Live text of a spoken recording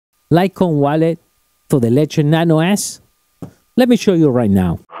LITECOIN Wallet for the Ledger Nano S? Let me show you right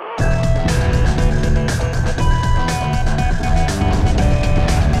now.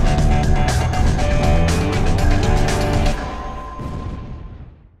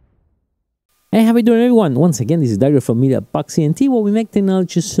 Hey, how are you doing, everyone? Once again, this is Dario from MEDIABOXENT, where we make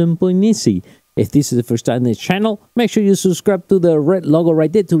technology simple and easy. If this is the first time in the channel, make sure you subscribe to the red logo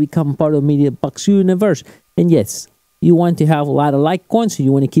right there to become part of MEDIABOX universe. And yes, you want to have a lot of LITECOINs, so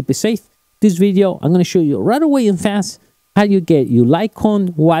you want to keep it safe. This video, I'm going to show you right away and fast how you get your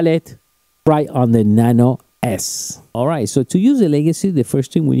LITECOIN wallet right on the Nano S. All right, so to use a legacy, the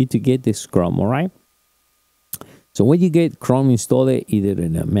first thing we need to get is Chrome, all right? So when you get Chrome installed, either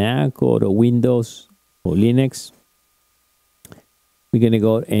in a Mac or the Windows or Linux, we're going to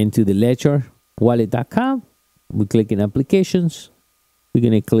go into the ledgerwallet.com. We click in applications. We're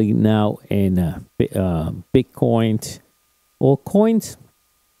going to click now in Bitcoin Altcoins.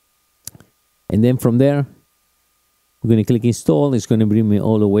 And then from there, we're going to click install. It's going to bring me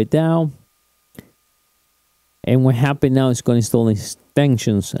all the way down. And what happened now is going to install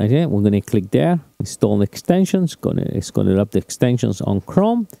extensions. Okay, we're going to click there, install extensions. It's going to load the extensions on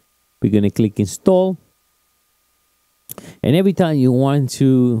Chrome. We're going to click install. And every time you want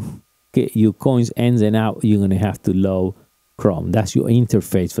to get your coins in and out, you're going to have to load Chrome. That's your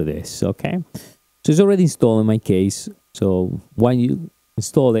interface for this. Okay, so it's already installed in my case. So when you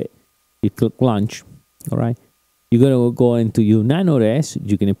install it, you click launch. All right, you're going to go into your Nano S.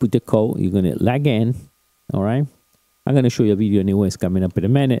 You're going to put the code. You're going to log in. All right, I'm going to show you a video anyways coming up in a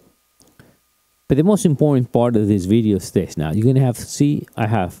minute. But the most important part of this video is this. Now you're going to have to see,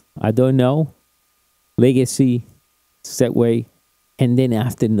 I don't know, legacy, Segway, and then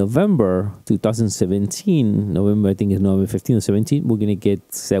after November 2017, November, I think it's November 15 or 17, we're going to get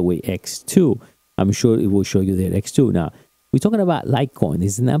Segway X2. I'm sure it will show you that X2. Now, we're talking about LITECOIN.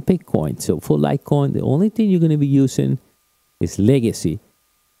 It's not Bitcoin. So for LITECOIN, the only thing you're going to be using is legacy.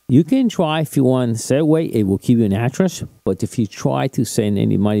 You can try if you want Segway, it will give you an address. But if you try to send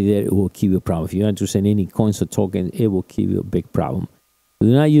any money there, it will give you a problem. If you want to send any coins or tokens, it will give you a big problem.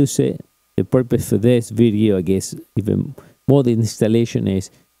 Do not use it. The purpose for this video, I guess, even more than installation is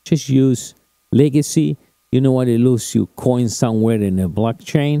just use legacy. You know what? It lose you coins somewhere in the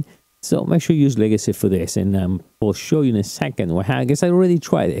blockchain. So make sure you use legacy for this. And I'll show you in a second. Well, I guess I already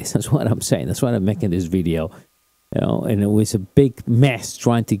tried this. That's what I'm saying. That's why I'm making this video. You know, and it was a big mess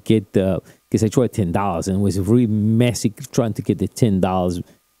trying to get the, because I tried $10 and it was really messy trying to get the $10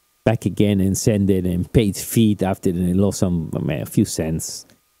 back again and send it and paid fee after, and I lost a few cents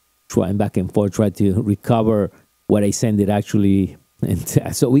trying back and forth, trying to recover what I sent it actually. And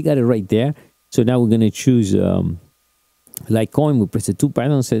so we got it right there. So now we're going to choose LITECOIN. We press the two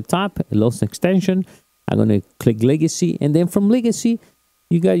buttons at the top, a lost extension. I'm going to click legacy, and then from legacy,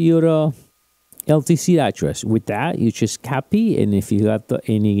 you got your LTC address. With that, you just copy, and if you got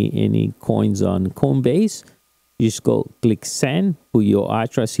any coins on Coinbase, you just go click send, put your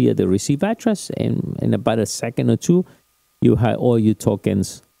address here, the receive address, and in about a second or two, you have all your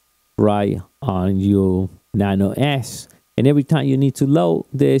tokens right on your Nano S. And every time you need to load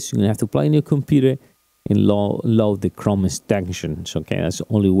this, you're gonna have to plug in your computer and load the Chrome extensions. Okay, that's the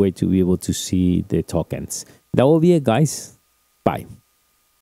only way to be able to see the tokens. That will be it, guys. Bye.